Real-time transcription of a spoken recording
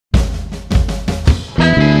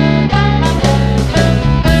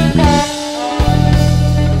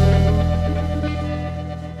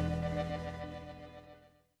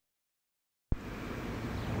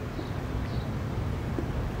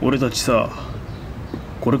俺たちさ、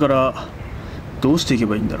これからどうしていけ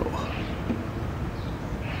ばいいんだろう。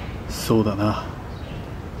そうだな、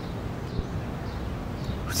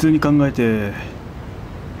普通に考えて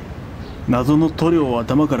謎の塗料を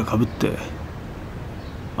頭からかぶって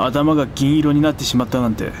頭が銀色になってしまったな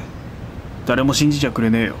んて誰も信じちゃくれ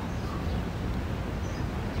ねえよ。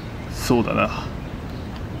そうだな。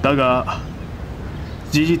だが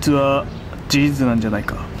事実は事実なんじゃない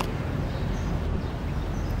か。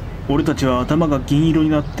俺たちは頭が銀色に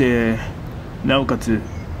なって、なおかつ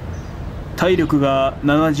体力が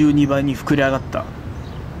72倍に膨れ上がった。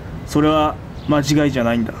それは間違いじゃ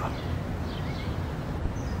ないんだ。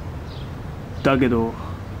だけど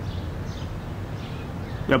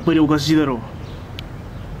やっぱりおかしいだろ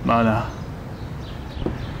う。まあな。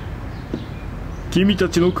君た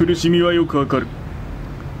ちの苦しみはよくわかる。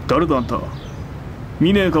誰だあんた。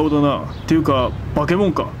見ねえ顔だな。っていうかバケモ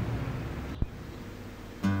ンか。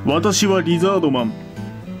私はリザードマン。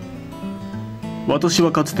私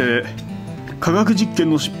はかつて科学実験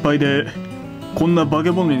の失敗でこんな化け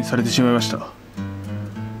物にされてしまいました。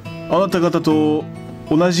あなた方と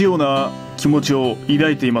同じような気持ちを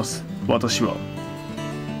抱いています。私は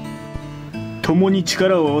共に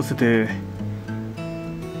力を合わせて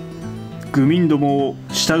愚民どもを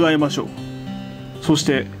従えましょう。そし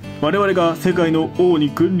て我々が世界の王に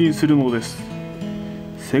君臨するのです。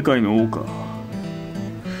世界の王か。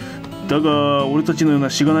だが俺たちのような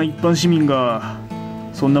しがない一般市民が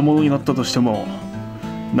そんなものになったとしても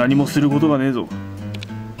何もすることがねえぞ。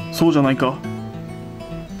そうじゃないか。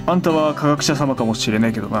あんたは科学者様かもしれな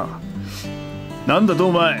いけどな。なんだと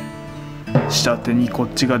お前。下手にこっ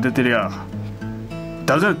ちが出てりゃ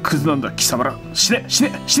だからクズなんだ貴様ら。死ね死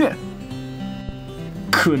ね死ね。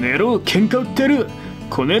くねろ喧嘩売ってる。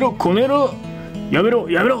こねろこねろ。やめろ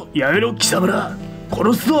やめろやめろ貴様ら。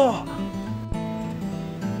殺すぞ。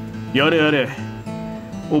やれやれ。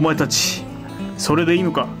お前たちそれでいい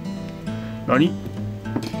のか。何。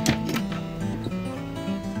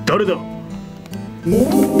誰だ。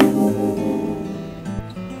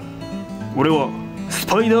俺はス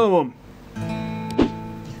パイダーマン。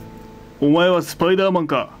お前はスパイダーマン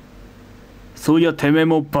か。そういやてめえ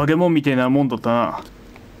もバケモンみたいなもんだったな。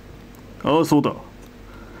ああそうだ。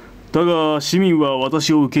だが市民は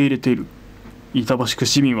私を受け入れている。板橋区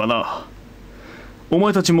市民はな。お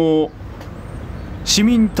前たちも市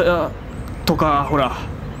民とかほら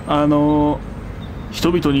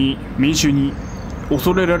人々に民衆に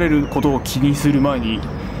恐れられることを気にする前に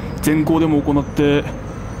善行でも行って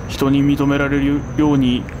人に認められるよう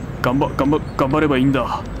に頑張ればいいん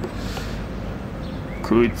だ。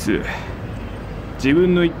こいつ自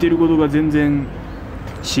分の言ってることが全然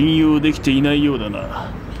信用できていないようだな。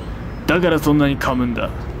だからそんなに噛むんだ。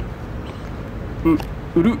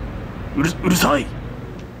うるさい。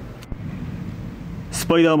ス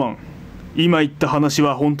パイダーマン、今言った話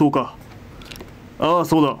は本当か。ああ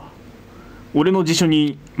そうだ。俺の辞書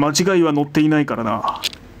に間違いは載っていないからな。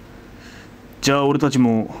じゃあ俺たち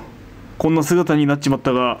もこんな姿になっちまっ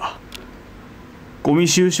たがゴミ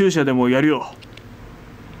収集車でもやるよ。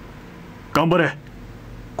頑張れ。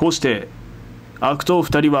こうして悪党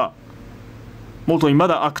2人は元にま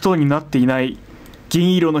だ悪党になっていない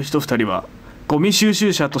銀色の人2人はゴミ収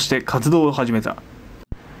集車として活動を始めた。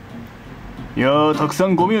いやーたくさ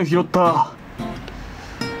んゴミを拾った。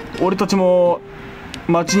俺たちも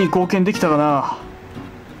町に貢献できたかな。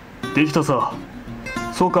できたさ。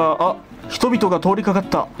そうか。あ、人々が通りかかっ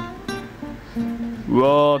た。う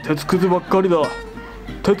わー鉄くずばっかりだ。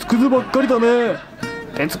鉄くずばっかりだね。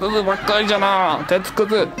鉄くずばっかりじゃな。鉄く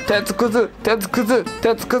ず鉄くず鉄くず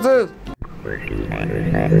鉄くず。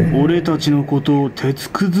俺たちのことを鉄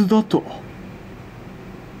くずだと。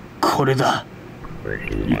これだ。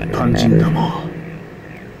一般人だも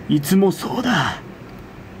いつもそうだ。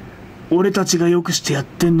俺たちがよくしてやっ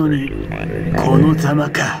てんのにこのざ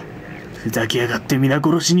まか。ふざけやがって皆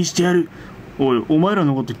殺しにしてやる。おいお前ら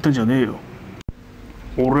のこと言ったんじゃねえよ。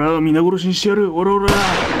俺は皆殺しにしてやる。おらおら。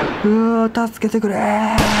うわ助けてくれ。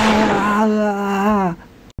や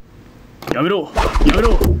めろやめ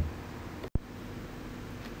ろ。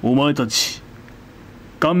お前たち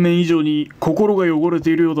顔面以上に心が汚れ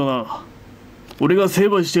ているようだな。俺が成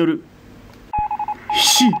敗してやる。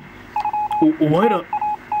お前ら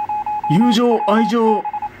友情愛情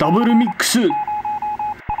ダブルミックス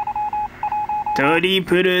トリ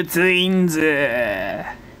プルツインズ。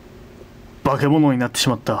化け物になってし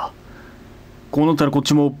まった。こうなったらこっ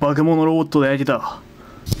ちも化け物ロボットで相手だ。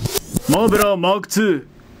マーベラーマーク2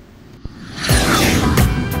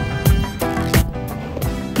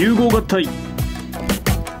融合合体。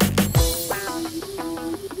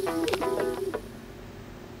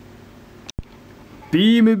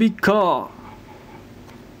ビームビッカー。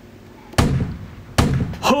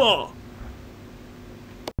は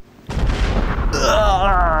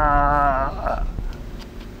あ、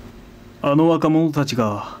あの若者たち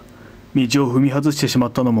が道を踏み外してしま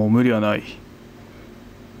ったのも無理はない。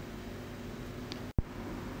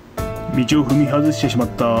道を踏み外してしまっ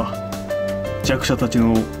た弱者たち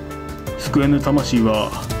の救えぬ魂は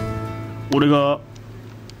俺が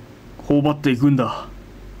頬張っていくんだ。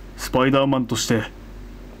スパイダーマンとして。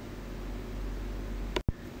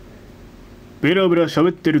ベラベラ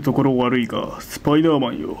喋ってるところ悪いが、スパイダー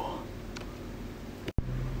マンよ。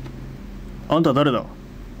あんた誰だ？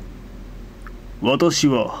私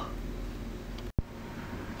は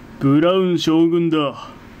ブラウン将軍だ。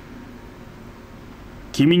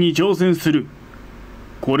君に挑戦する。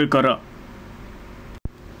これから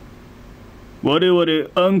我々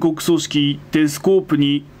暗黒組織デスコープ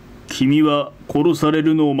に君は殺され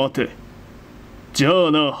るのを待て。じゃ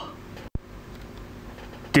あな。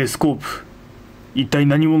デスコープ、一体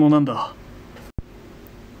何者なんだ？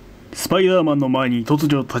スパイダーマンの前に突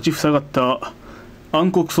如立ちふさがった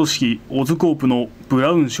暗黒組織オズコープのブ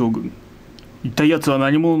ラウン将軍。一体奴は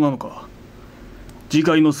何者なのか。次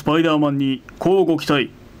回のスパイダーマンに乞うご期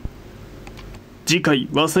待。次回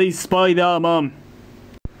和製スパイダーマン。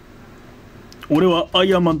俺はア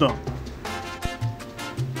イアンマンだ。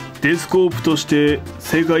デスコープとして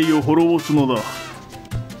世界を滅ぼすのだ。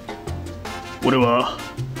俺は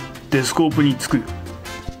デスコープにつく。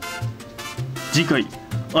次回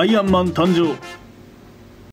アイアンマン誕生。